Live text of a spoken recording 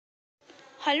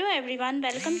Hello everyone,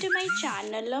 welcome to my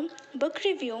channel book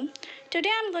review.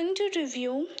 Today I'm going to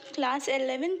review class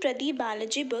 11 Pradeep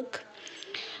Biology book.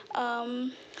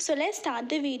 So let's start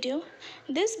the video.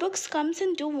 This book comes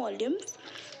in two volumes.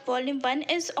 Volume 1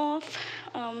 is of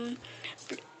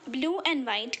blue and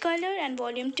white color and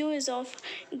volume 2 is of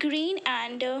green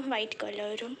and white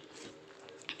color.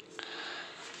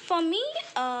 For me,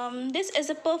 this is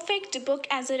a perfect book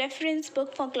as a reference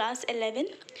book for class 11.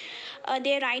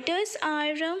 Their writers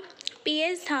are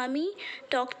P.S. Dhami,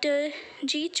 Dr.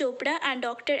 G. Chopra and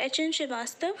Dr. H.N.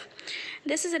 Srivastav.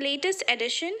 This is the latest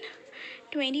edition,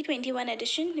 2021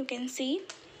 edition, you can see.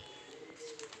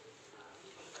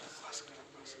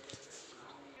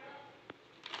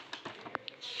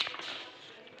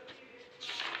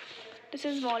 This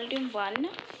is volume 1.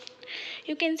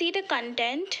 You can see the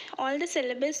content. All the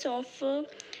syllabus of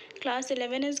class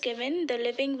 11 is given. The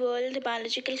living world, the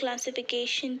biological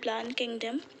classification, plant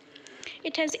kingdom.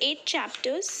 It has 8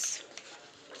 chapters.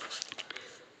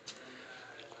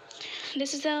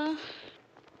 This is a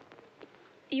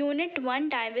unit 1,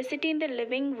 diversity in the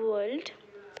living world.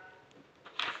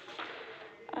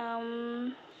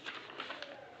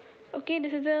 Okay,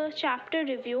 this is a chapter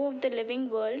review of the living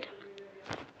world.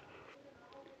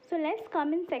 So let's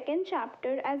come in second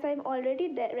chapter, as I've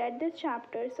already read this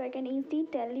chapter, so I can easily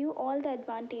tell you all the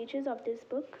advantages of this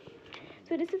book.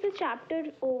 So this is a chapter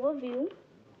overview.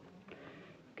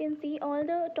 You can see all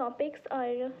the topics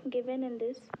are given in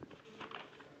this.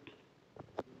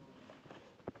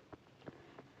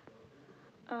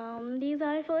 These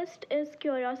are first is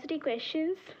curiosity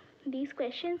questions. These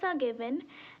questions are given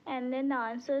and then the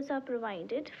answers are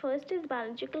provided. First is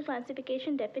biological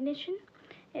classification definition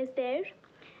is there,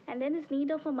 and then is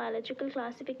need of a biological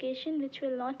classification which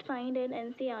will not find in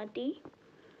NCERT.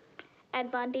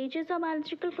 Advantages of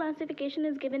biological classification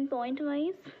is given point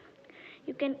wise.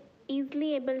 You can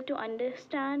easily able to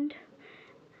understand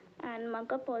and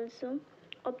mark up also.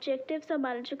 Objectives of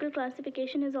biological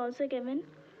classification is also given.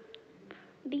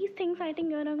 These things I think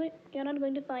you're not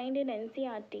going to find in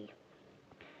NCERT.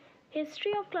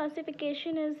 History of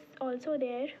classification is also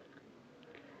there.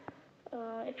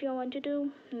 If you wanted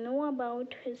to know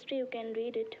about history, you can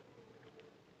read it.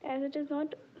 As it is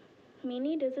not,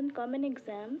 many doesn't come in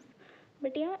exams,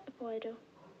 but yeah, for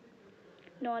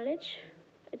knowledge,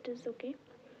 it is okay.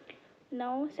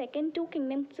 Now, second, two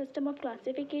kingdom system of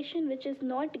classification, which is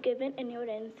not given in your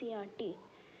NCERT.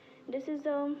 This is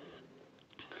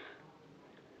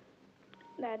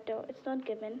it's not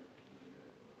given.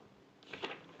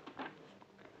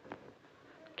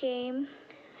 Okay,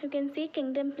 you can see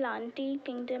kingdom Plantae,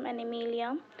 kingdom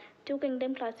Animalia. Two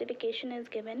kingdom classification is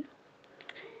given.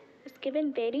 It's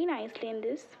given very nicely in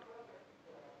this.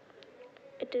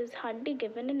 It is hardly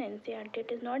given in NCERT.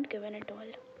 It is not given at all.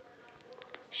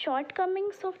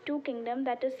 Shortcomings of two kingdom,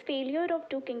 that is failure of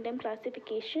two kingdom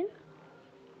classification.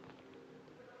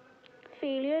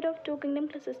 Failure of two kingdom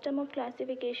system of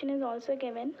classification is also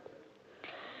given.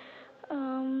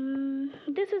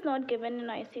 This is not given in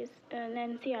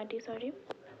NCERT, sorry.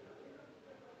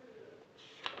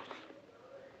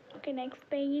 Okay, next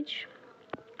page.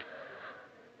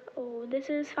 Oh, this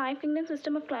is five kingdom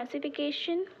system of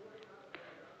classification.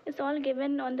 It's all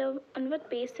given on what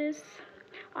basis.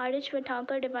 R.H.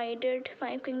 Vathakar divided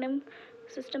five kingdom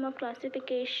system of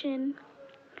classification,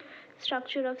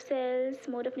 structure of cells,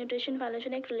 mode of nutrition,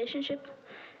 phylogenetic relationship.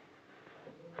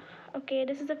 Okay,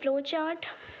 this is a flow chart.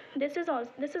 This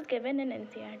is given in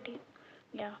NCERT.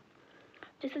 Yeah,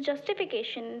 this is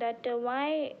justification that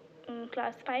why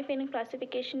class 5 kingdom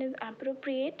classification is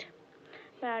appropriate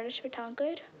by R.H.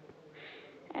 Vathakar.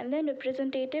 And then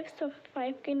representatives of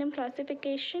five kingdom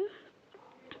classification.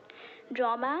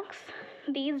 Drawbacks.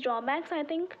 These drawbacks, I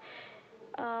think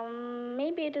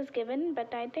maybe it is given,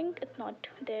 but I think it's not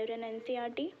there in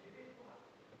NCERT.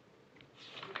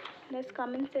 Let's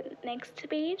come in the next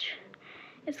page.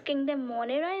 Is kingdom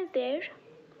Monera is there,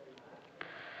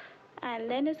 and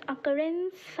then is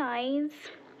occurrence, size,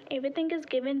 everything is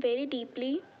given very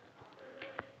deeply.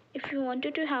 If you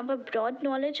wanted to have a broad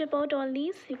knowledge about all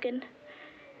these,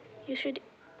 you should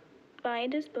buy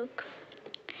this book.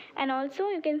 And also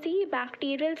you can see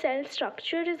bacterial cell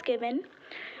structure is given.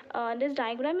 This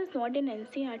diagram is not in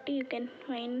NCERT. You can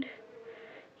find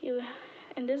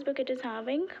in this book it is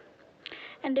having.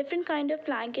 And different kind of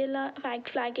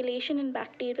flagellation in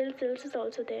bacterial cells is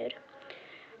also there.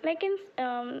 Like in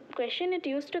question, it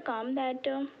used to come that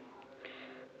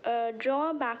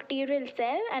draw a bacterial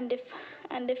cell and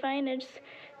define its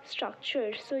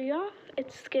structure. So yeah,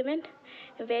 it's given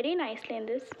very nicely in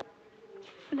this.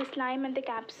 The slime and the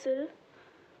capsule.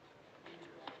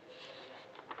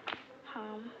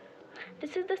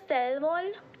 This is the cell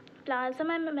wall,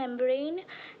 plasma membrane,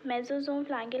 mesosome,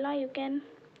 flagella. You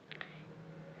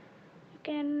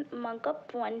can mug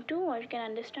up 1 2 or you can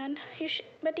understand.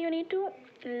 But you need to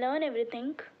learn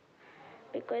everything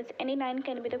because any line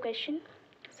can be the question.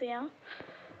 So yeah.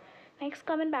 Next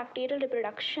come in bacterial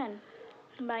reproduction.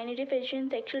 Binary fission,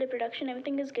 sexual reproduction,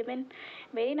 everything is given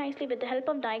very nicely with the help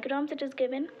of diagrams it is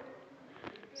given.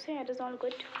 So yeah, it is all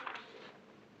good.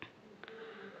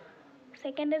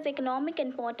 Second is economic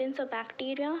importance of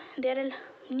bacteria. There are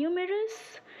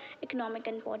numerous economic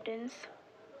importance.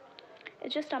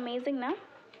 It's just amazing now.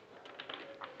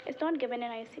 It's not given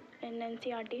in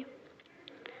NCERT. You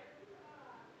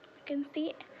can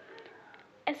see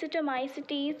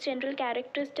acetomycetes, general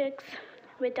characteristics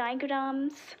with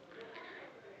diagrams,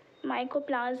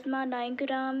 mycoplasma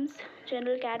diagrams,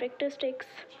 general characteristics.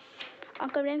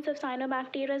 Occurrence of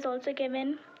cyanobacteria is also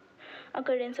given.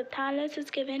 Occurrence of thallus is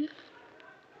given.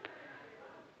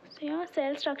 So yeah,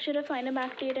 cell structure of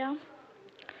cyanobacteria.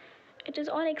 It is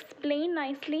all explained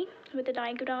nicely with the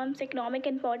diagrams. Economic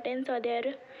importance are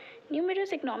there,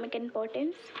 numerous economic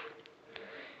importance,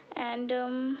 and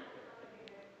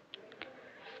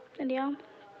yeah,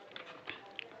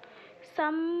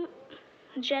 some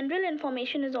general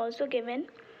information is also given,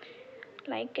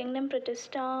 like kingdom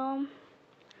protista.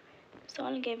 It's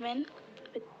all given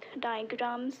with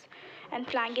diagrams and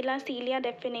flagella cilia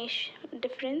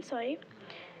difference. Sorry,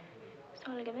 it's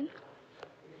all given.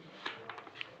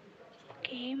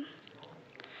 Okay,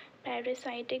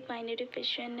 parasitic binary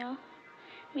fission,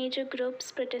 major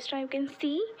groups, protista. You can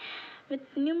see with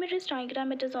numerous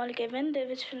diagram it is all given,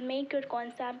 which will make your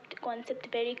concept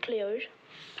very clear.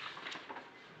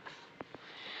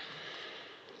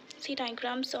 See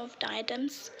diagrams of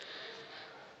diatoms.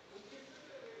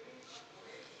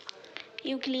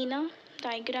 Euglena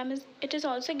diagram is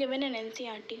also given in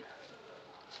NCERT.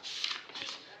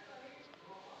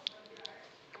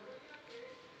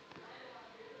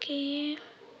 Okay,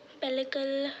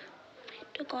 pellicle,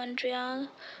 mitochondria,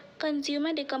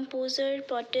 consumer decomposer,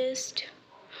 protist,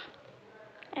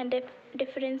 and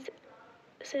differences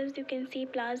you can see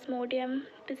plasmodium,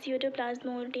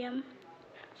 pseudoplasmodium.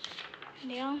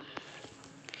 Yeah.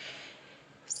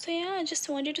 So yeah, I just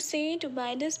wanted to say to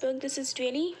buy this book. This is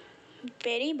really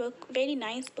very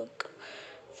nice book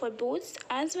for both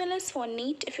as well as for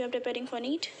NEET. If you are preparing for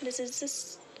NEET, this is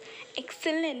just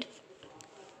excellent.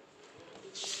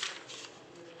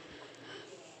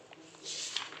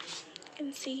 You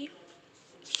can see.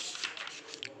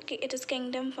 Okay, it is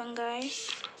kingdom fungi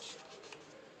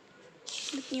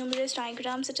with numerous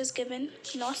diagrams. It is given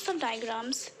lots of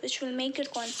diagrams which will make your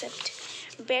concept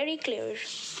very clear.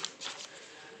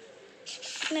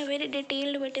 In a very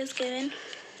detailed way it is given.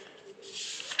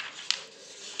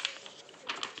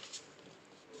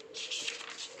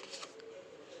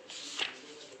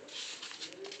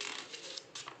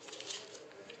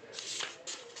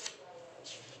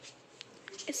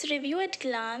 It's review at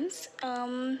glance.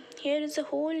 Here is a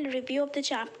whole review of the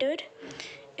chapter.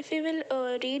 If you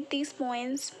will read these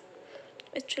points,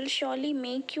 it will surely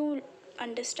make you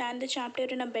understand the chapter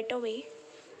in a better way.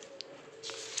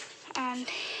 And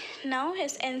now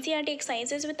his NCERT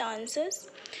exercises with answers.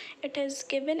 It has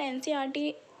given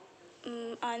NCERT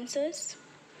answers,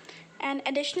 and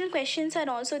additional questions are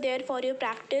also there for your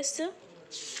practice.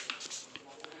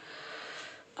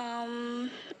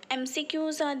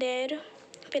 MCQs are there,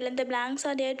 fill in the blanks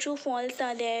are there, true false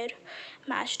are there,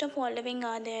 match the following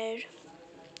are there,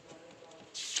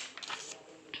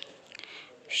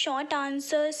 short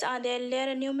answers are there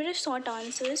are numerous short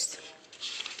answers.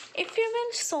 If you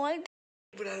will solve,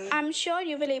 I'm sure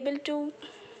you will able to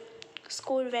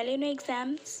score well in your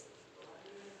exams.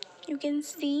 You can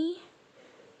see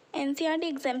NCERT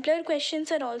exemplar questions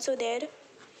are also there.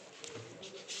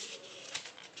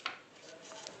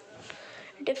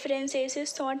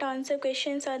 Differences, short answer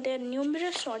questions are there,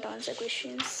 numerous short answer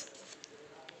questions.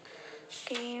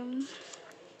 Okay,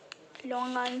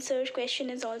 long answer question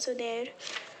is also there.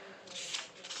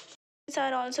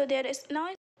 Are also there.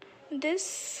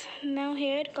 Now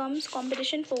here comes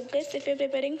competition focus. If you're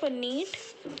preparing for NEET,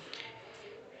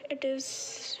 it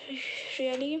is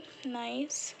really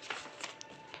nice.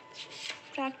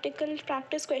 Practical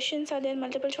practice questions are there,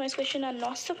 multiple choice questions are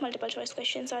lots of multiple choice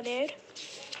questions are there.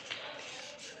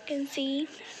 You can see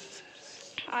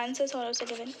answers are also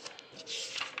given.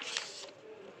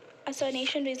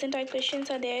 Association reason type questions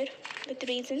are there with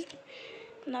reason.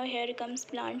 Now here comes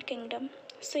plant kingdom.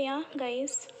 So yeah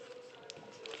guys,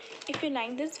 if you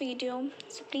like this video,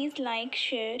 so please like,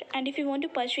 share, and if you want to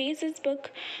purchase this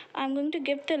book, I'm going to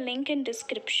give the link in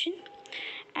description.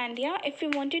 And yeah, if you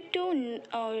wanted to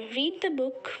read the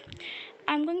book,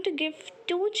 I'm going to give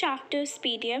 2 chapters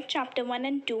PDF, chapter 1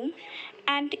 and 2.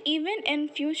 And even in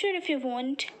future, if you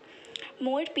want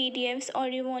more PDFs or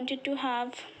you wanted to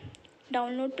have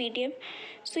download PDF,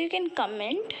 so you can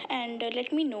comment and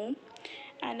let me know,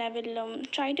 and I will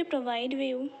try to provide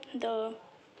you the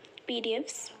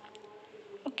PDFs.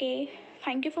 Okay,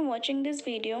 thank you for watching this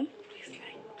video.